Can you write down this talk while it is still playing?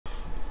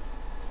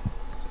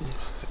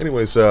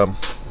anyways, of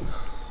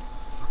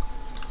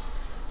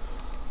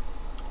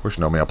course,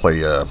 you know me. I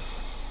play.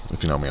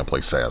 If you know me, I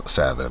play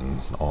Savin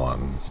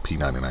on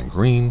P99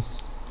 Green.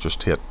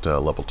 Just hit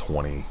level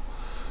 20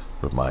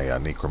 with my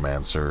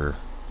Necromancer.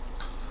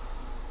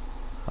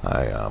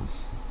 I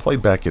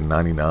played back in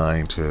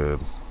 '99 to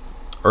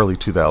early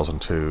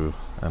 2002,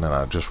 and then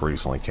I just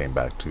recently came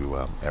back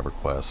to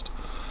EverQuest.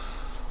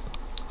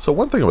 So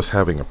one thing I was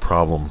having a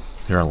problem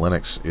here on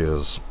Linux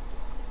is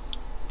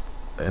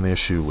an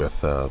issue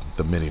with the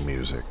MIDI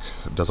music.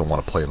 It doesn't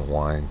want to play in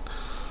Wine.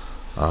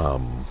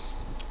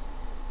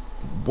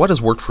 What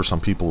has worked for some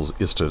people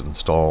is to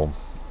install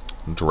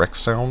direct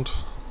sound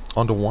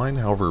onto Wine.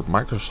 However,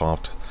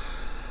 Microsoft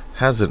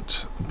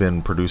hasn't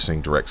been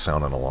producing direct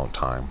sound in a long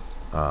time.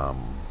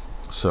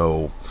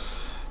 So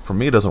for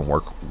me, it doesn't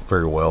work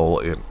very well.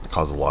 It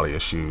causes a lot of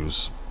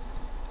issues.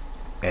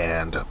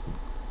 And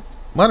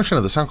my understanding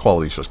of the sound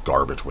quality is just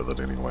garbage with it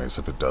anyways,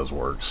 if it does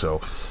work.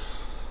 So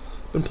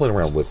I've been playing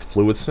around with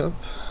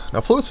Fluidsyth. Now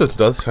Fluidsyth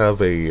does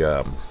have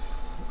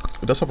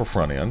a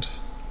front end.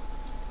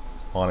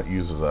 On it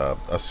uses a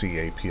C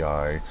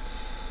API,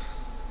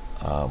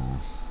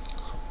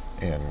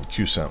 and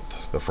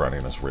Qsynth. The front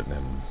end is written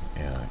in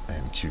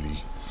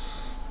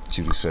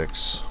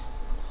Qt6.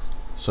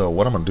 So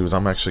what I'm going to do is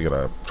I'm actually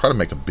going to try to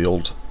make a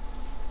build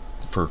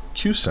for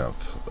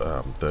Qsynth,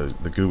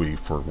 the GUI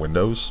for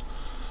Windows.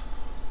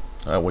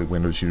 That way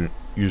Windows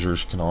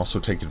users can also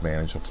take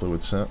advantage of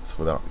Fluidsyth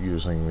without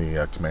using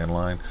the command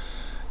line.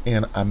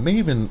 And I may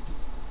even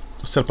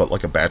set up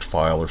like a batch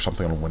file or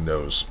something on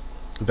Windows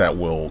that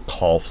will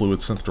call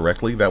Fluidsyth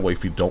directly. That way,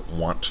 if you don't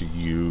want to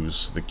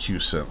use the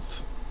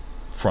Qsynth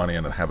front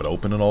end and have it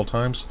open at all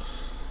times,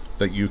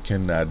 that you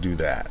can do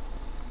that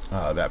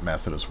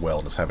method as well,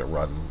 and just have it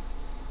run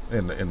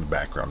in the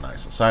background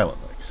nice and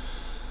silently.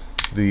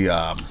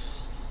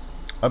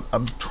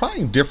 I'm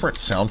trying different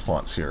sound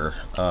fonts here.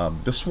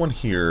 This one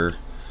here,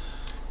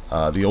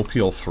 the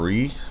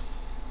OPL3,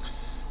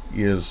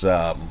 is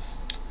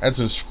as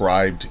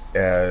described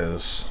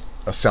as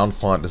a sound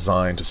font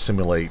designed to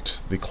simulate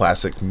the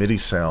classic MIDI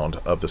sound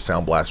of the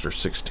Sound Blaster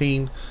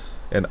 16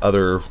 and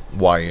other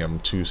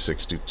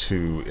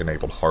YM262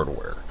 enabled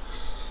hardware.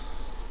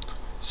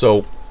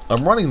 So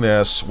I'm running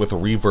this with a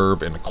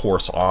reverb and the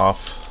chorus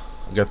off.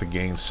 I got the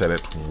gain set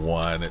at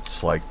 1.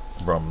 It's like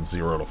from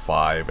 0 to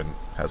 5 and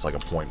has like a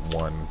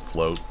 0.1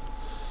 float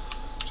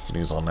you can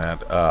use on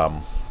that.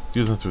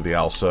 Using through the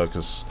ALSA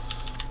because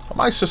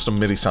my system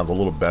MIDI sounds a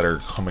little better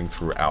coming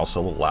through ALSA,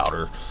 a little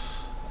louder,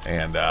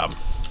 and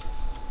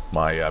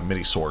my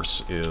MIDI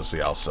source is the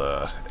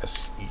ALSA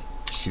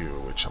SEQ,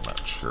 which I'm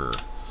not sure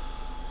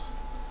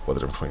what the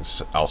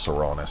difference between ALSA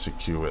RAW and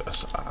SEQ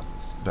is.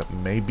 That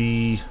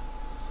maybe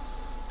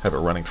have it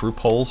running through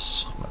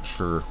Pulse. I'm not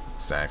sure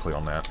exactly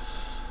on that.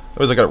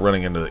 Anyways, I got it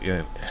running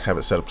have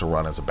it set up to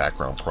run as a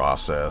background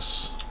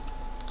process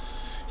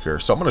here.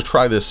 So I'm going to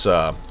try this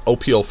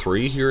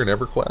OPL3 here in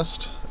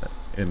EverQuest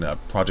in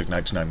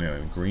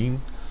Project1999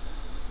 Green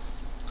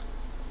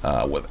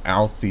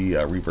without the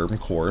reverb and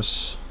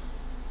chorus.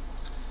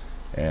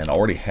 And I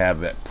already have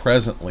that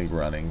presently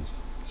running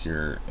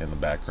here in the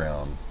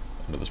background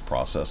under this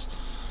process.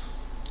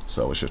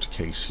 So it's just a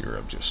case here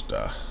of just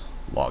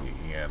logging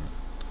in.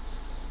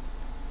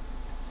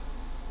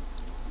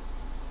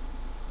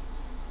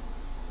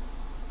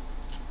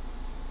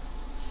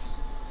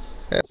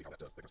 And see how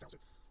that sounds.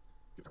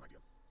 Give an idea.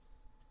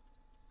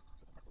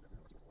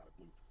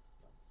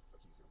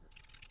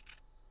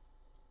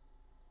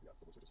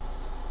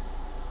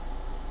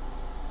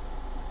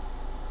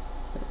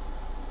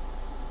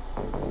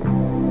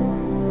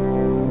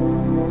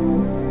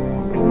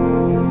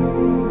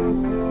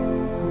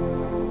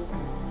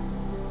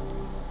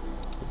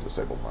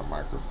 Disable my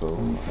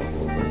microphone a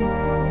little bit.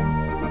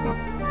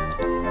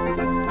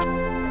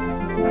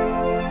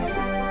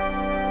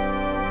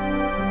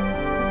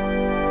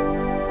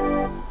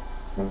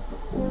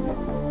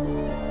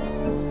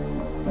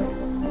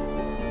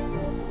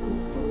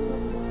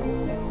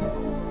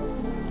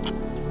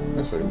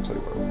 Actually, I can tell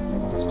you what.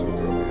 Let's do it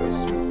through OBS.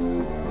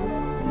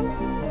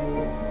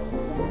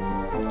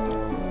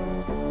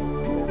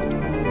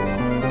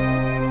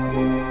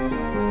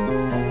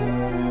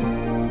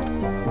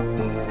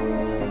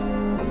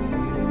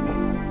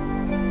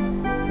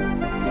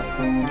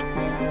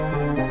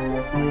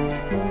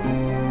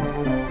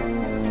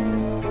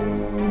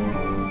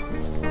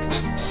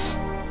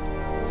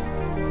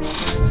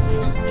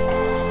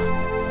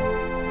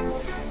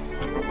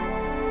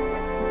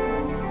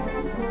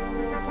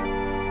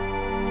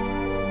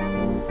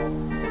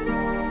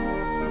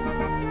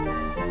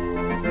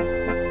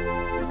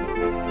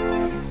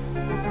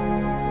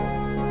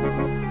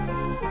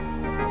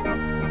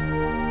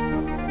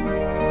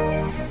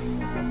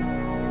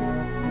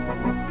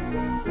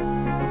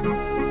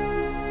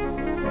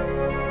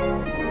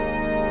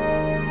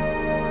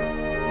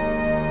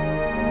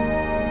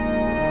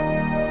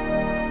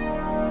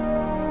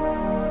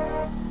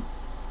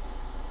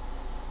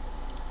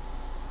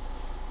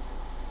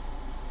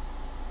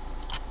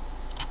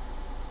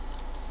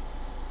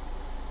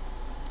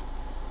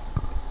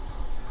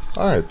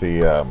 Alright,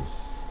 that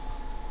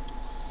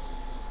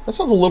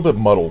sounds a little bit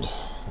muddled,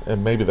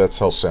 and maybe that's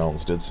how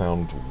sounds did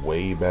sound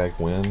way back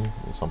when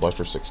in Sound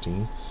Blaster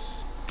 16.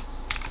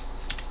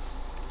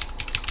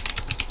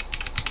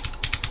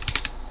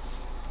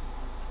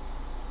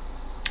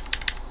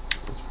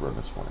 Let's run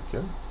this one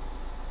again.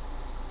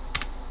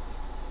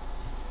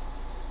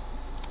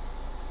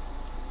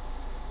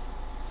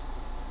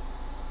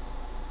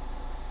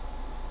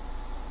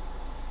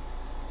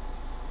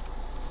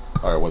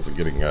 I wasn't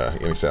getting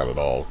any sound at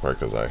all,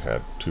 because I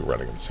had two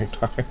running at the same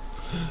time.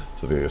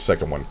 So the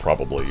second one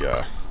probably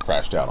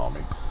crashed out on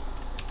me.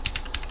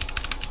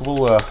 So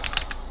we'll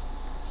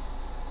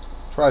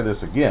try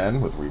this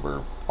again with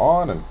reverb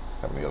on and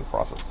having the other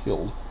process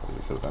killed, as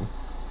it should have been.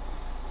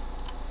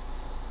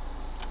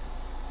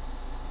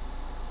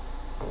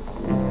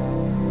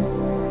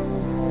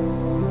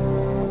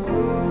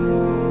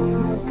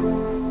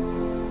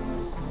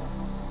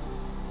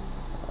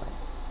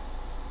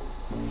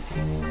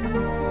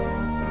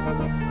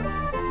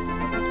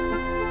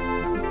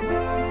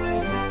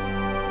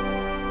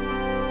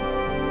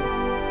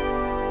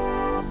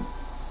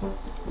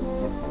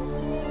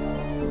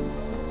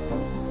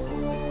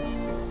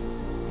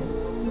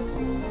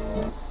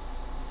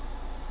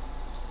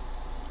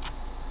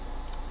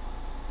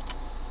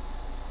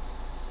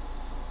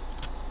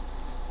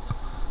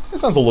 It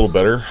sounds a little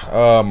better,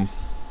 but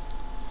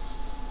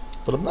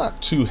I'm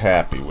not too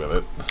happy with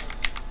it,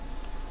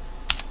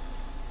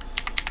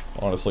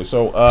 honestly.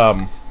 So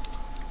I've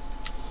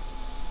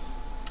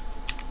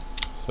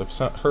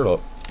heard a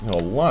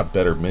lot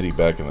better MIDI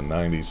back in the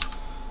 90s.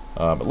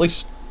 At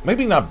least,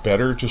 maybe not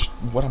better, just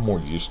what I'm more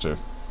used to.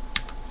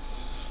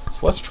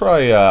 So let's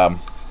try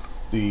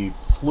the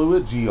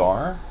Fluid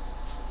GR,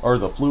 or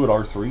the Fluid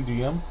R3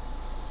 GM,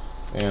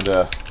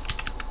 and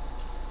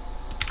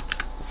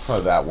try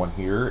that one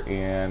here,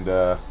 and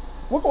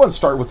we'll go ahead and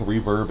start with the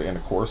reverb and the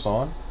chorus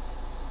on,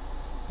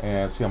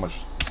 and see how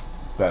much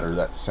better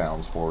that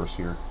sounds for us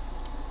here.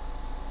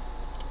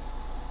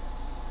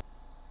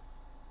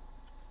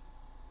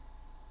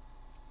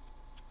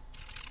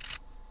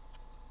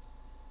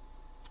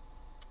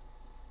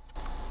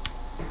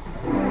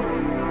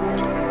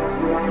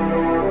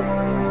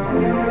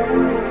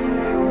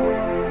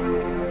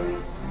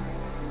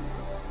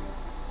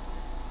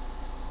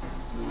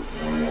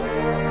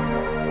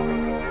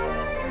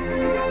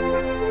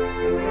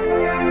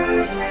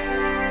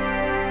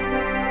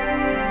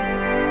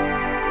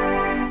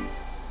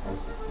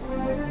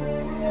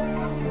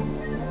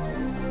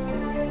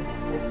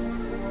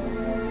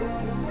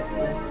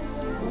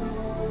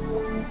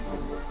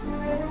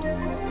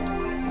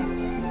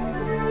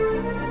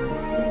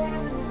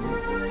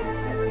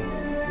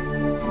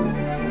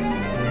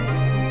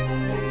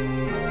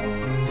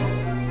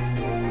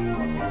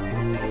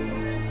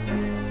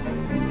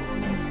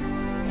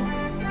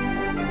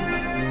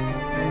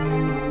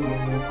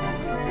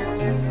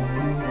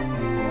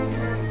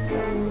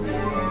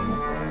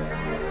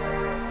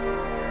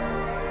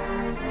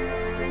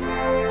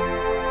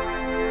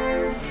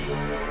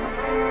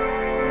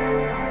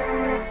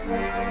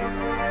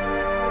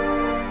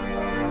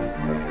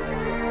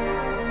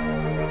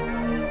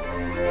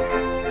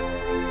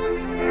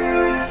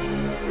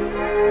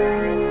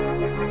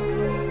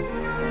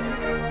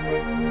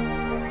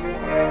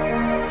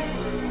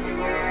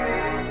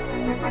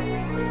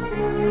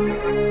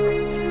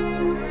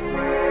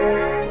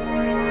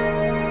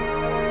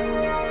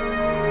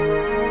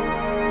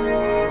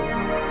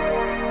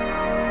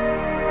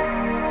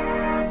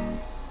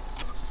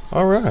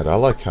 Alright, I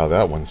like how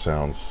that one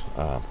sounds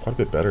quite a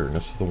bit better, and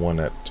this is the one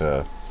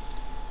that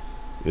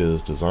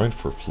is designed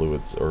for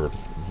Fluids, or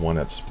one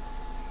that's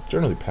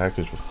generally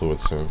packaged with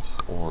Fluidsyth,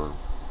 or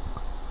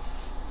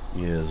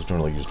is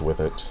generally used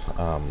with it.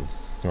 Or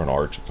an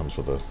Arch, it comes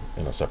with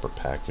in a separate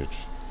package,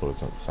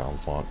 Fluidsyth sound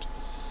font.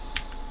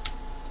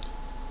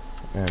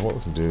 And what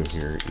we can do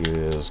here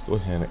is go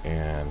ahead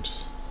and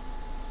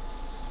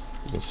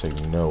we can say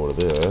no to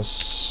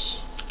this,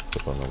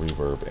 put on the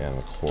reverb and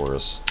the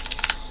chorus.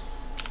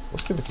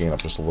 Let's get the gain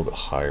up just a little bit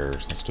higher.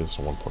 Let's do this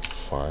to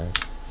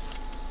 1.5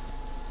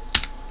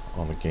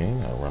 on the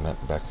gain. I'll run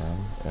that back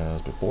on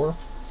as before.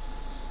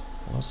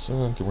 Let's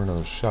give her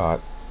another shot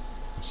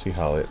and see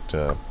how it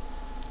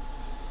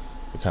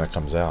kind of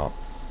comes out.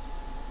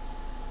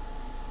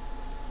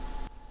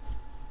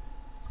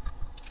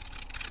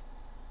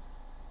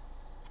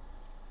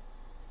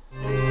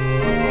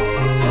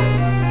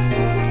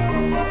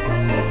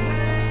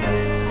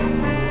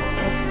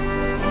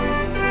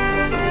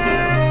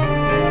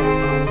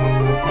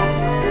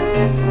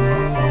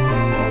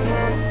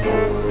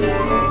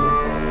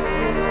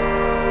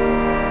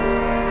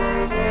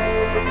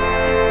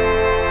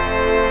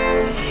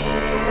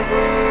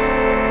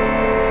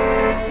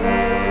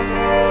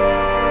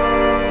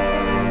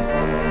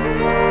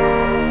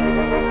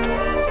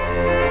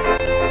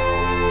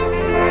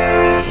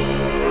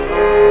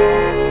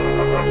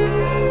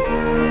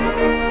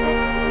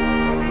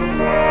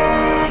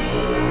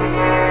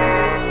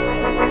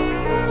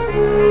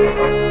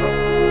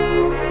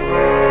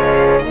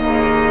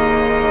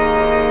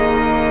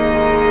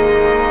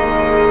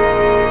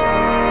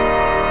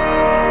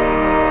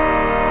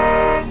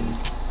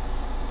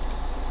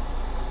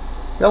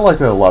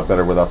 liked it a lot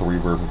better without the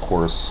reverb and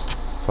chorus.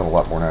 Sounded a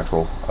lot more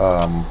natural.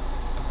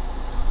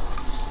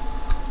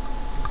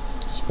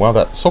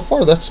 Wow, so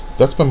far that's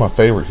been my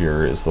favorite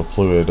here, is the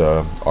Fluid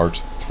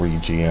Arch 3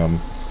 GM,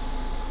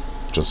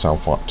 just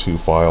Soundfont 2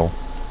 file.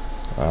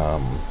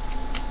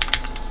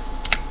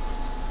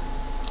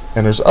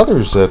 And there's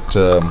others that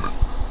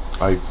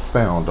I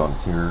found on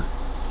here,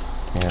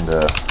 and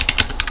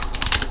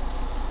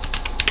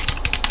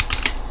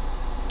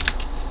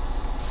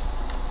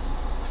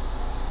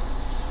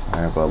I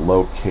have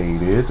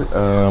located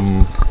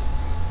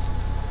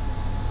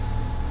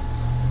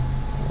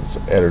this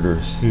editor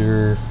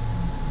here,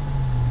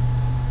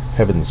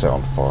 Heaven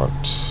Sound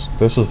Font.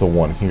 This is the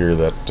one here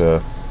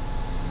that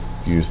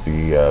used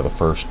the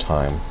first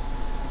time.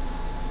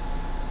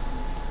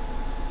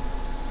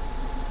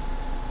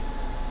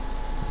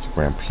 It's a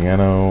grand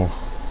piano.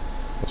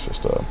 It's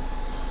just the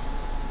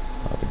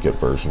Git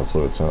version of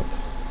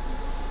Fluidsyth.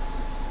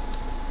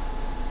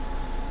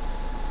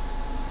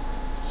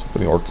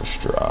 Symphony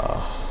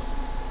Orchestra.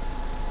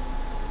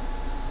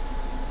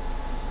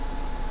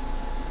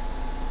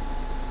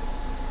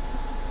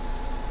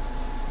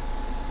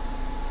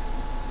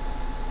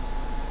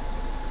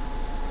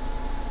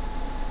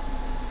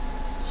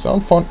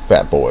 Soundfont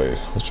Fat Boy.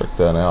 Let's check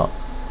that out.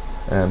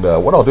 And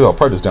what I'll do, I'll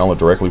probably just download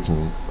directly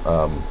from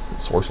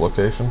source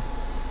location.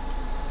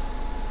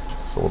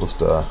 So we'll just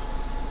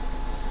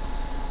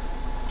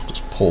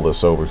pull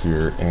this over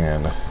here,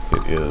 and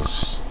it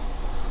is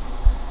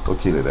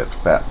located at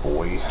Fat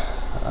Boy.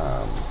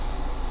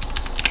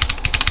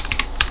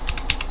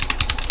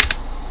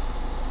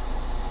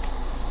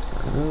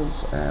 There it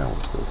is, and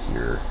let's go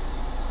here.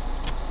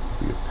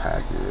 The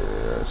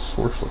package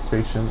source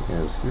location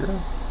is here.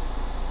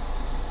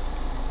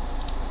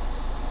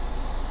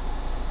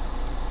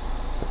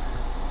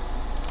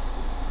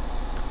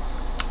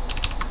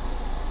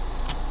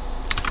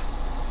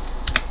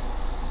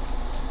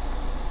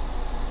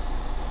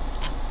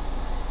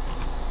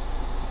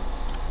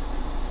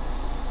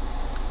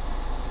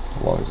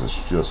 As long as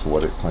it's just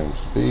what it claims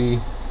to be,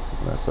 an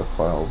SF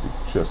file will be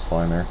just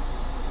fine there.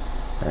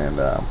 And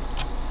I'll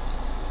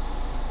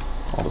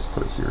just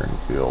put it here in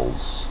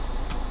builds,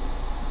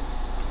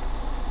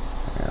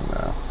 and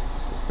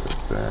put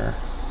it there.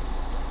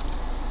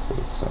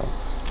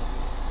 Fluidsyth.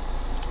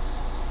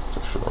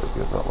 So I should already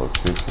be at that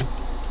location.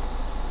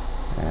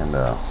 And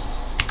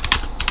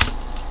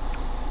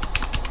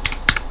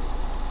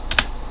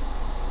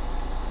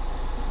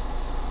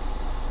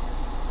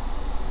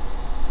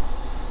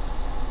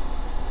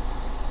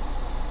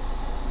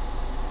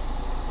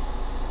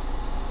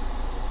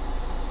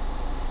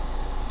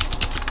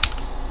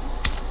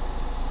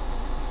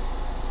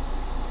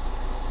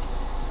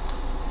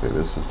okay,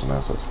 this is an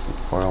SF2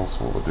 file,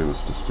 so what we'll do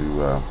is just do,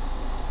 let's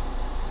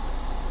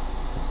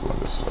go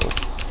into let's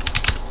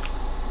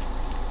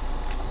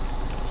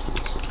do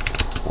this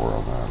 4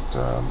 on that,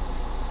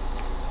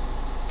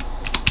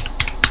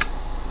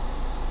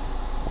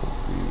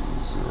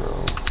 V0,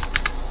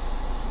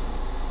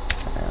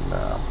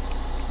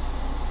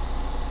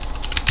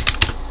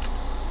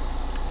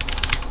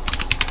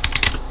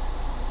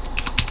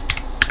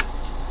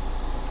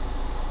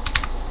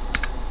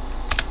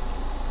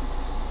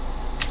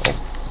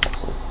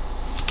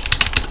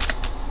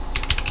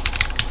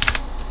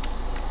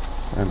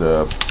 and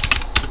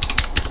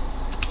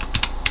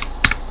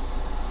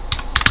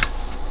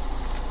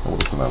we'll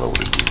just send that over to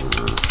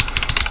user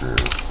share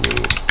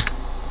fluid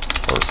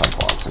or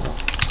soundfonts, you know.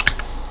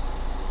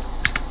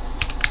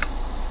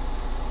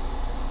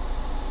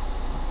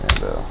 And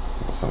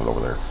we'll send it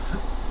over there.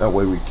 That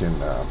way we can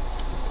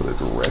put it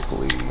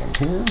directly in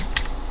here.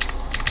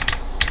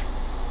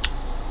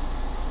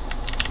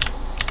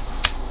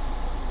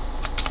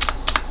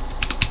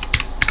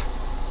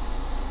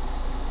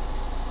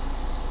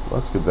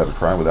 Let's give that a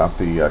try without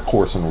the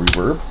chorus and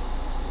reverb,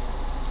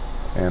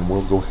 and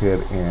we'll go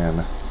ahead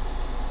and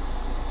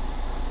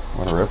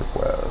run a rev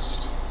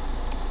request.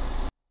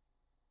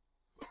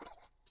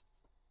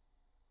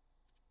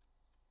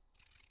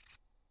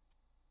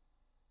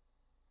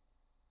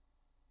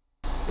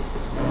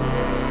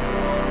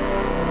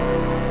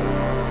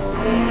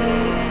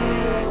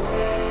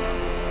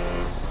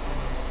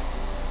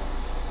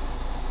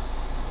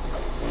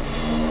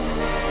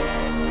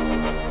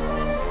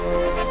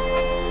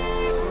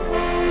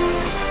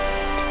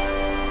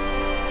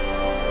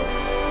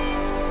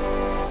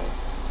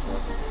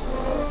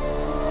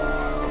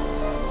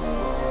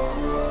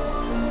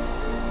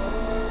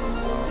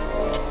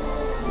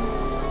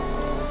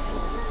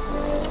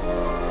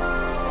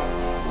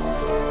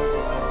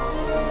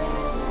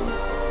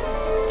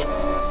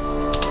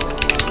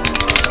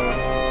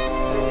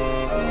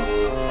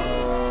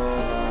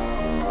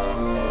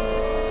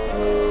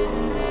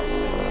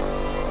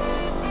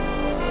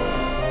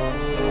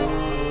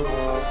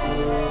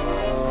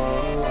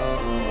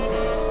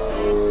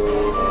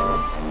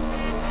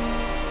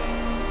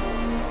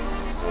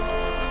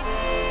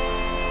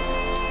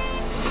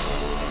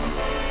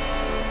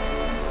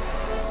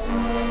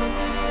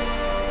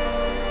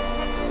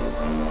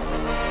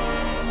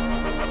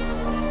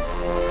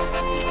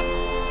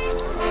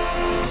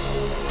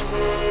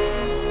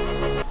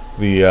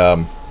 The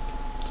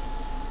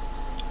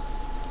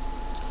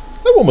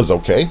that one was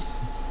okay.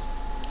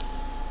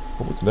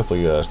 But we can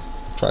definitely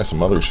try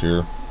some others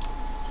here.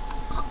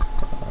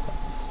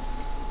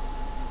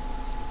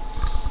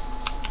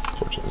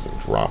 Unfortunately, it's in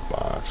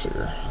Dropbox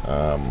here.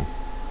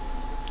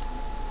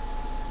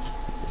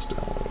 Let's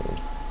download.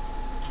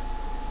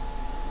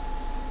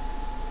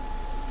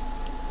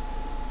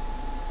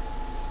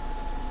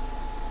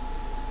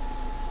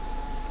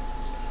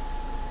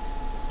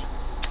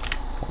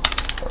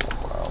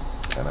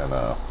 And then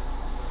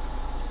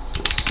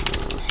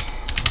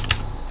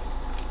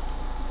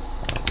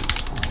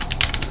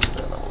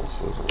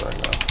right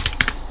now.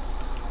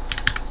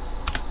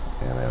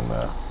 And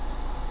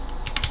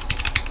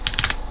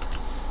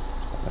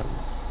then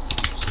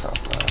stop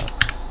that.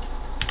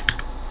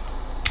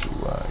 Do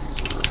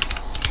user.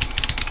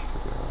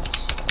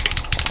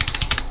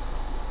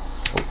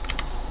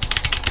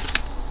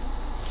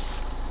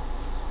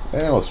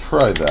 And let's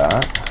try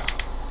that.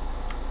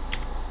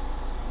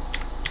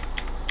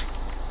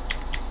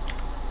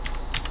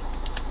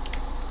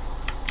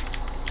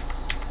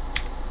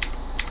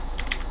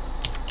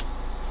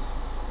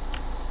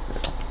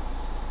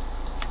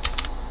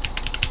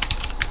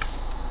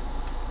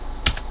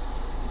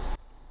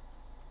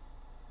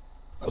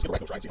 Let's go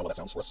back and try and see how well that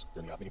sounds for us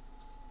during the meeting.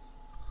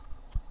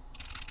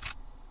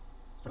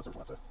 We'll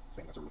have to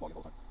stay in that server login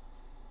all the time.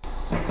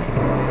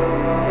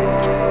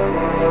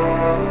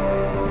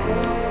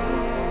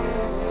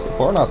 So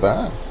far, not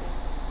bad.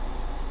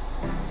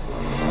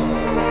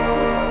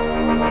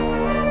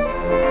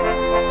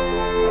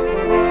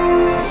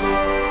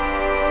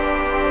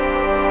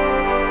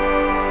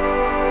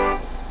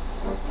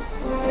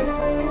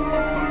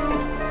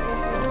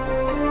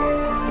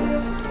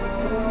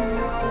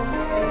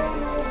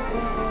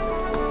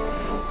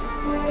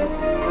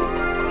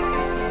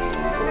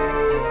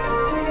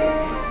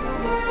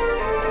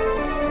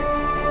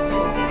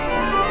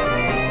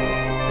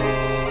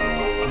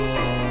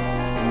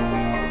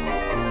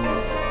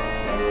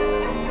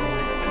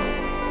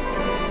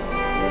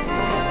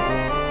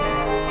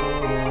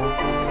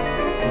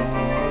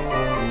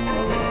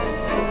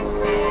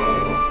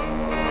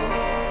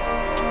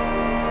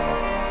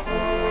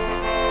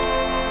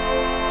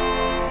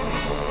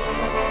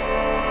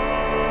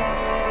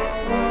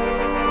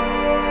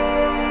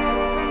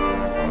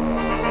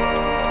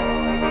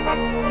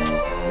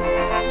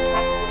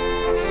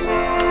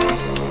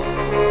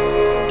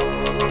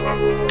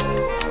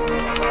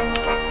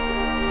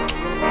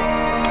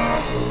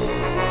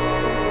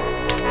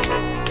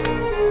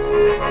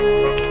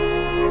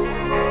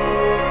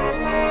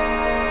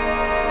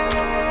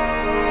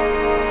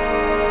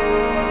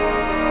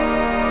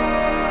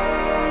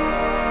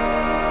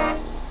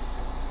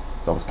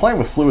 So I was playing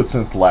with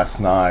Fluidsyth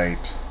last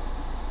night.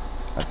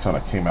 I kind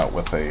of came out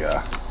with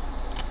a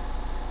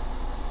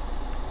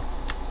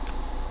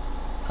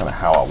kind of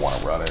how I want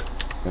to run it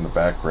in the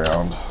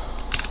background.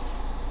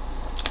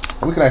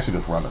 And we can actually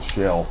just run a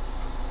shell.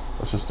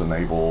 Let's just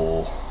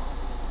remove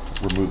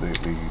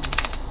the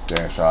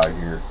dash I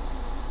here.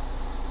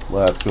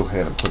 Let's go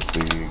ahead and put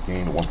the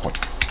gain to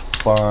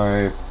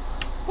 1.5.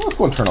 Let's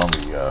go and turn on the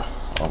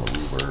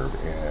reverb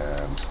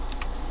and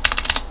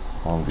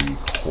on the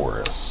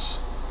chorus.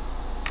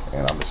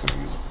 And I'm just going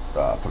to use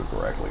put it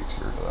directly to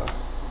the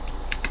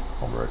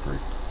home directory.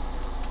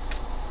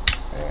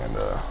 And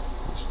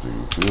let's do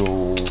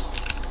build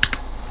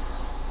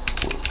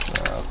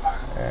Fluidsyth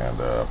and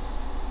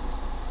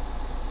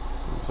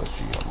use a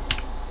GM.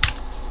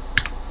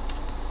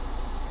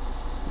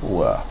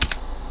 We'll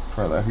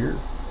try that here.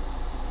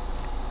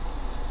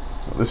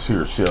 So this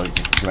here shell you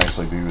can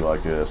actually do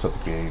like set the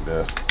gain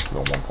to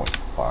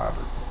 1.5 or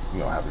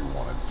however you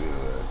want to do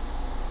it.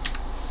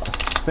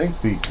 I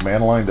think the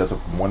command line does it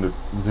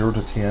 0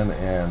 to 10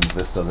 and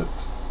this does it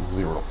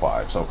 0 to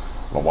 5. So I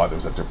don't know why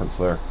there's a difference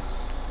there.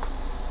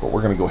 But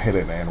we're going to go ahead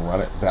and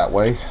run it that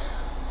way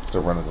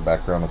to run it in the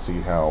background and see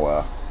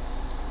how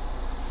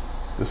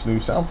this new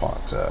sound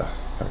font kind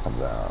of comes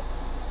out.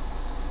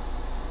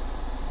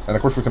 And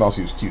of course we can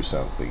also use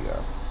Qsynth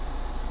here.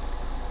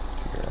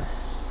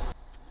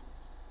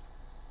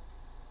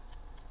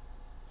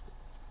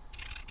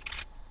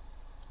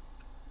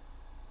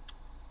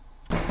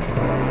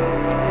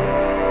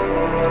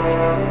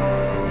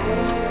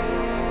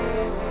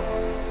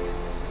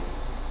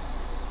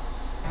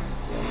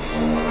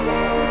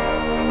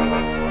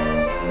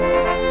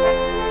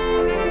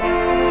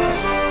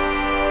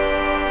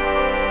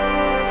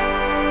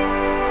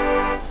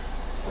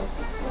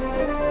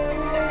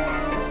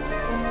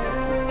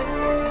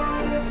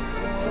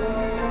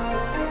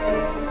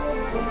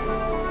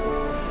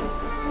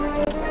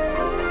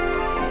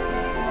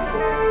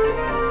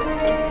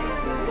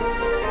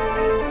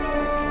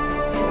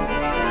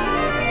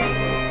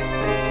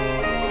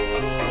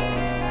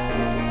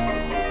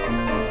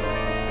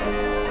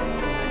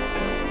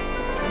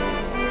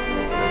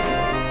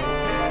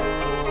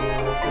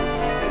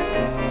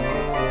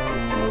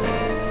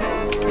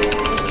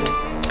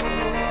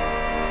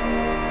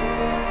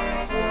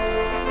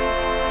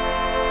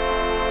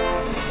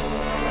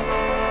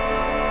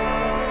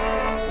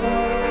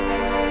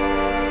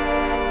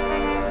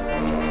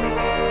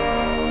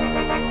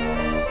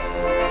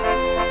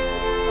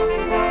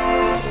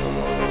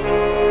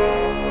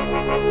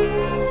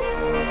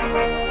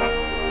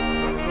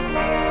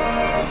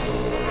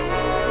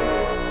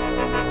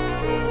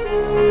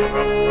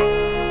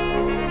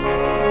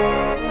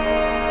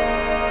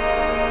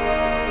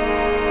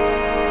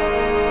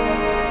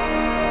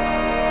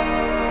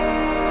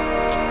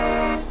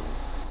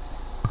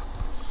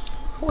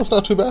 That's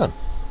not too bad.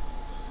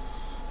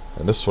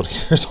 And this one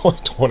here is only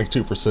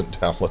 22%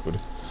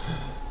 download.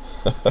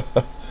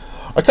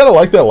 I kind of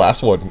like that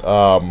last one.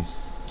 I'm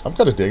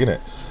kind of digging it.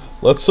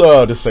 Let's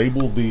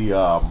disable the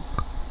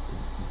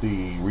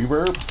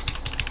reverb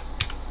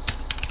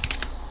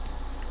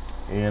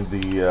and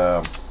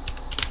the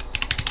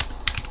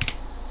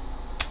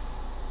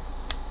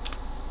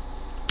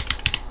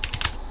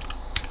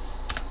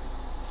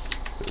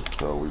okay,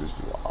 so we just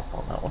do off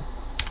on that one,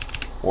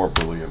 or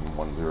Boolean 10,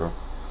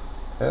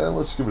 and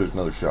let's give it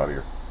another shot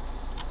here.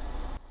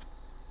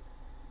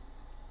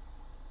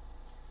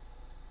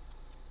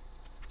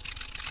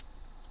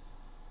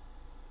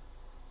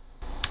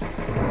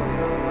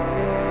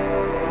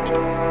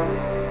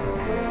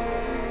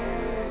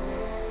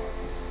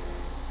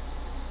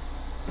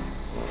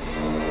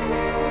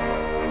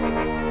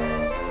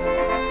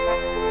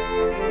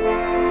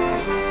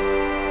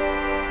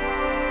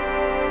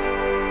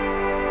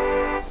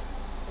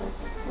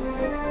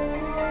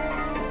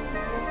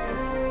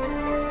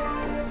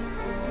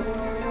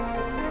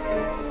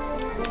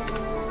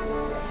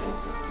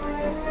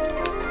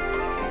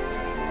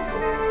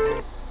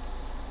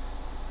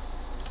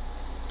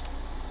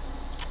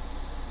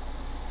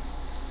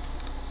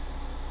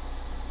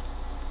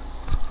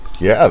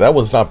 Yeah, that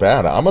was not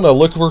bad. I'm going to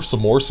look for some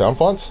more sound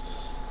fonts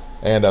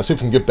and see if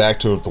we can get back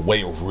to the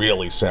way it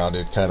really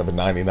sounded, kind of a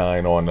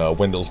 99 on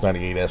Windows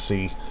 98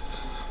 SE.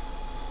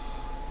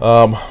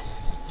 And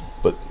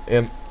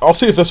I'll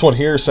see if this one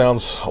here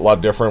sounds a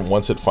lot different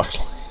once it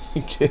finally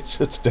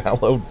gets its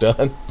download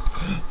done.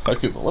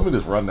 Let me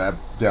just run that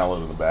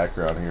download in the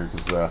background here,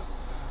 because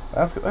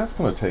that's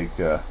going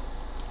to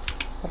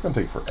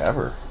take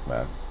forever,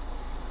 man.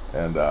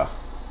 And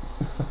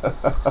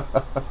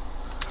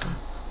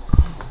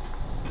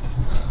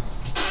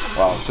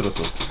well, I should have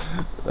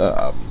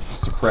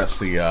suppressed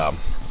the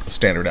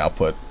standard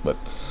output, but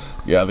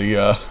yeah,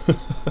 yeah,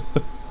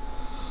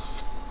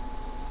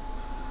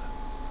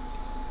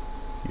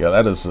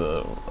 that is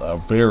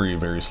a very,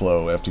 very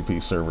slow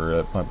FTP server.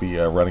 It might be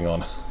running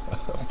on a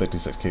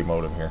 56K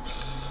modem here,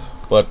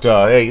 but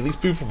hey, these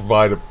people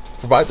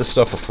provide this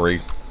stuff for free.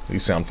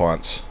 These sound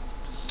fonts,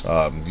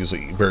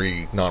 usually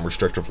very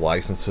non-restrictive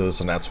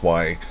licenses, and that's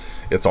why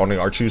it's on the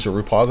ArchUser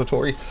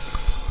repository.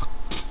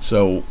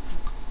 So,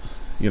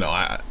 you know,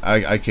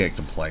 I can't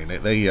complain.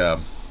 They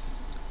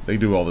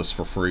do all this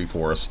for free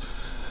for us.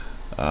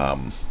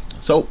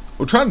 So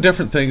we're trying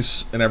different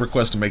things in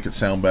EverQuest to make it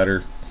sound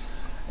better.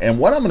 And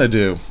what I'm going to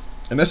do,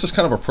 and this is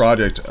kind of a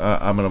project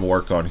I'm going to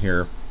work on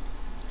here,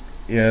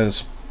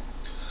 is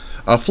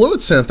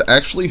Fluidsyth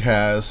actually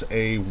has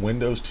a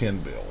Windows 10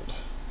 build.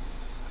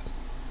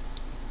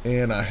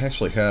 And I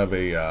actually have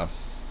a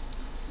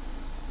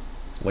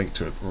link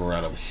to it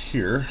right over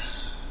here.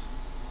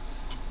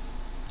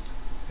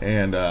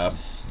 And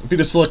if you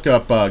just look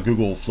up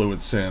Google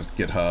Fluidsyth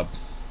GitHub,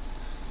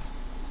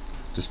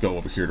 just go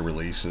over here to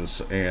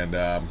releases, and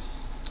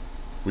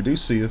we do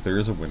see that there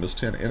is a Windows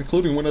 10, and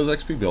including Windows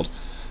XP build.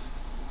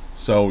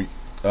 So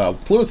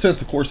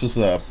Fluidsyth, of course, is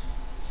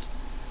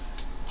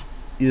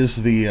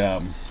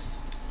the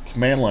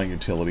command line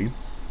utility.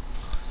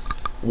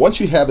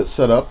 Once you have it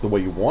set up the way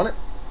you want it,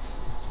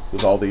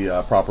 with all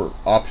the proper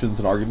options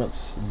and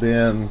arguments,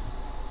 then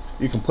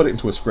you can put it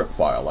into a script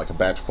file, like a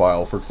batch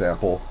file, for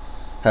example.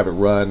 Have it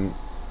run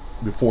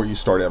before you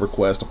start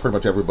EverQuest. Pretty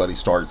much everybody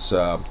starts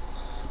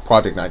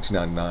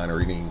Project1999 or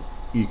any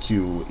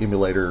EQ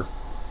emulator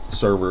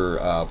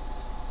server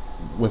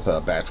with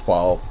a batch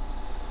file.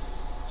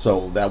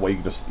 So that way you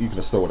can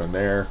just throw it in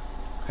there,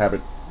 have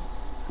it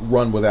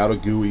run without a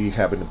GUI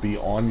having to be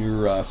on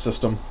your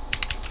system.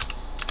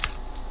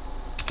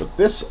 But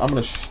this, I'm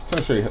going to kind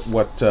of show you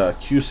what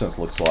Qsynth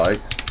looks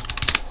like,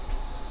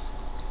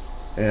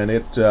 and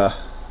it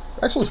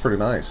actually is pretty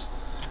nice.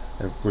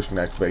 And of course, you can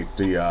activate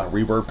the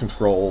reverb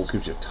controls.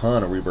 Gives you a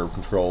ton of reverb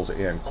controls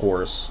and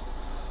chorus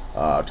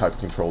type of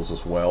controls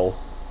as well.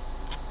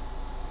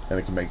 And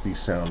it can make these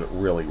sound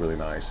really, really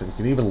nice. And you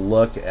can even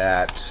look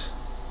at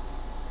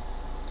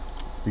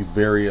the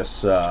various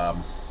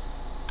sound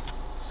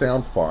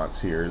fonts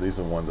here. These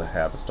are the ones I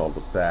have installed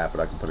with that,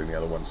 but I can put in the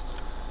other ones.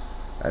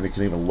 And you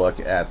can even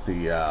look at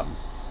the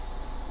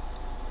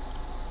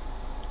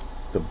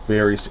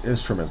various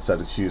instruments that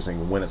it's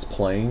using when it's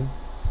playing.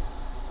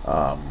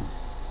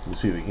 You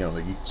see the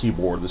the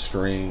keyboard, the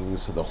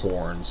strings, the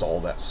horns, all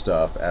that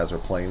stuff as they're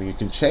playing. And you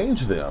can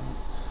change them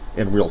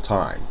in real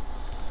time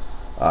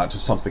to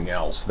something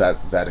else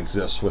that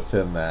exists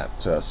within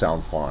that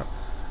sound font,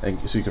 and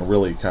so you can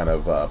really kind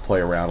of play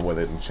around with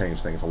it and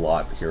change things a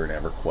lot here in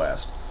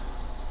EverQuest.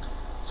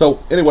 So,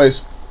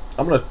 anyways,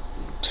 I'm going to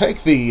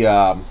take the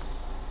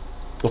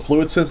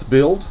Fluidsyth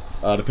build,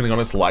 depending on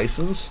its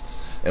license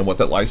and what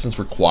that license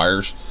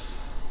requires.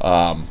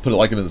 Put it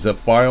like in a zip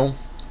file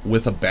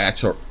with a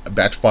batch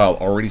file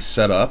already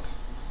set up,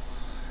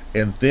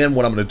 and then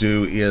what I'm going to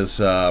do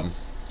is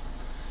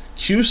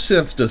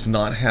Qsynth does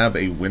not have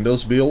a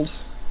Windows build.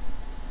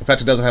 In fact,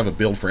 it doesn't have a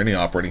build for any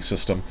operating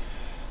system.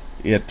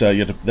 You have to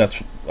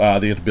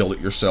build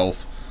it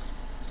yourself.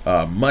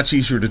 Much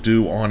easier to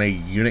do on a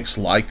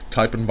Unix-like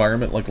type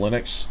environment like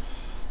Linux,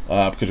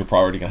 because you're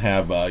probably going to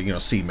have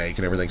CMake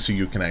and everything, so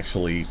you can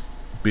actually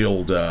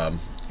build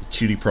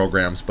Qt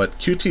programs. But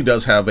Qt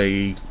does have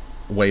a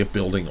way of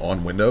building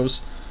on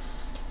Windows,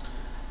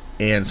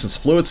 and since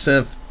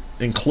Fluidsyth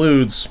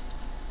includes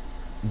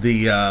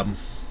the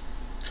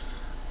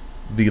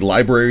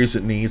libraries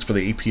it needs for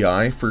the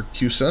API for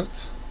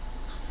Qsynth,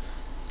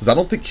 because I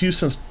don't think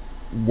Qsynth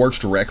works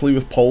directly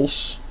with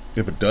Pulse.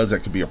 If it does,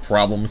 that could be a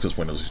problem, because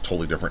Windows is a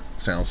totally different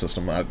sound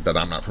system that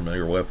I'm not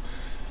familiar with.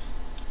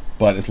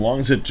 But as long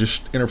as it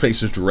just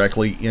interfaces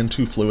directly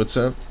into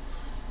Fluidsyth,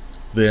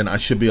 then I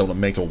should be able to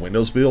make a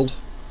Windows build.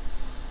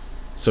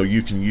 So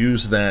you can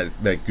use that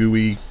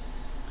GUI,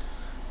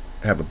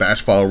 have a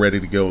batch file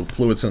ready to go,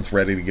 Fluidsyth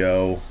ready to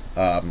go,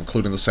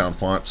 including the sound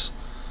fonts.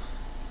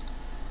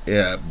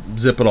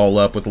 Zip it all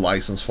up with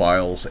license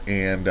files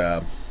and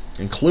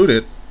include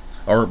it,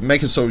 or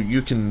make it so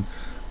you can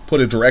put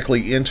it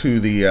directly into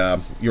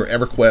the your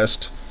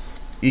EverQuest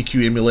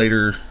EQ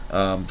emulator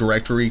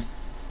directory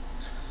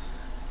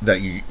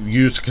that you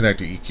use to connect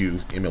to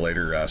EQ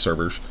emulator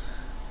servers.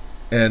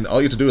 And all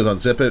you have to do is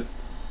unzip it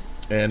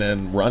and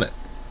then run it,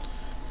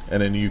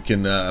 and then you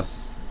can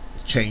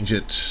change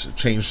the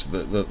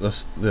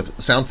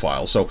sound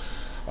file. So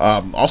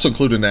also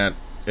include in that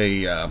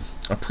a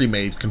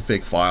pre-made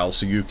config file,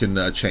 so you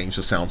can change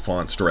the sound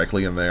fonts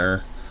directly in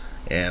there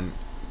and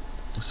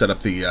set up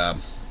the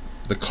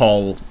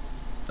call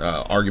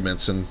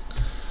arguments and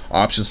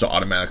options to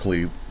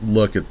automatically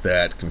look at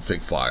that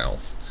config file.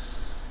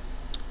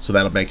 So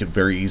that'll make it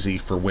very easy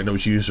for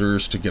Windows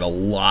users to get a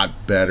lot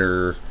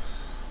better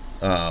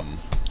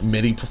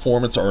MIDI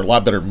performance, or a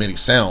lot better MIDI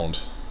sound,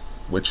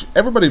 which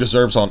everybody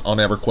deserves on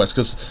EverQuest,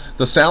 because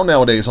the sound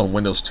nowadays on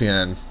Windows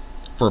 10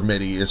 for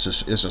MIDI is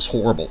just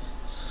horrible,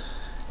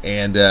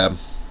 and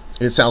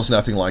it sounds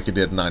nothing like it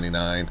did in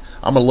 '99.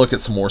 I'm gonna look at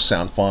some more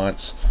sound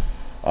fonts.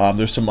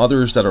 There's some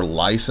others that are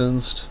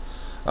licensed,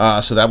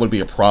 so that would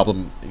be a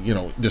problem,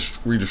 just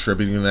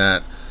redistributing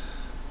that.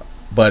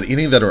 But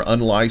any that are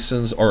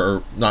unlicensed,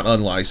 or not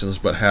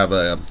unlicensed, but have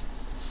a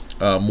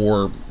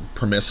more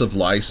permissive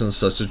license,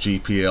 such as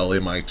GPL,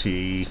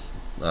 MIT,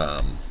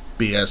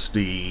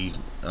 BSD,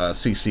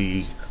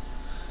 CC,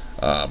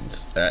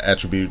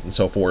 attribute, and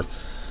so forth.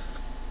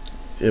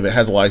 If it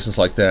has a license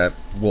like that,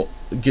 we'll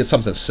get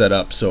something set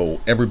up so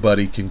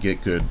everybody can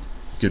get good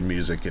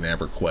music in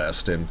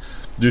EverQuest, and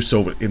do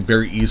so in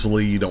very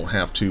easily. You don't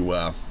have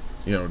to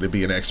to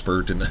be an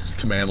expert in the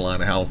command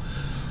line, how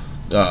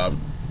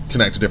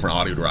connect to different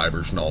audio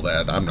drivers and all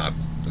that. I'm not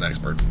an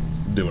expert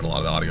in doing a lot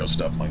of the audio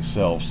stuff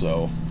myself,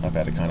 so I've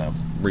had to kind of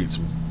read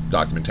some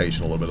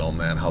documentation a little bit on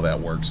that, how that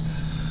works.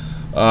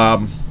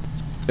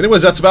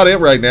 Anyways, that's about it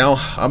right now.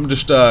 I'm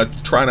just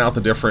trying out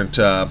the different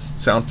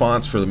sound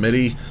fonts for the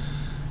MIDI,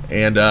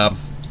 and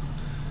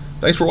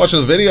thanks for watching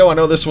the video. I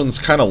know this one's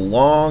kind of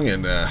long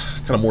and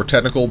kind of more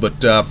technical,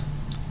 but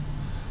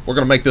we're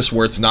going to make this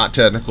where it's not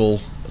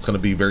technical. It's going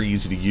to be very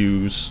easy to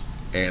use,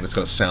 and it's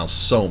going to sound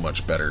so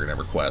much better in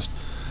EverQuest.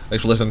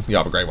 Thanks for listening. You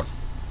have a great one.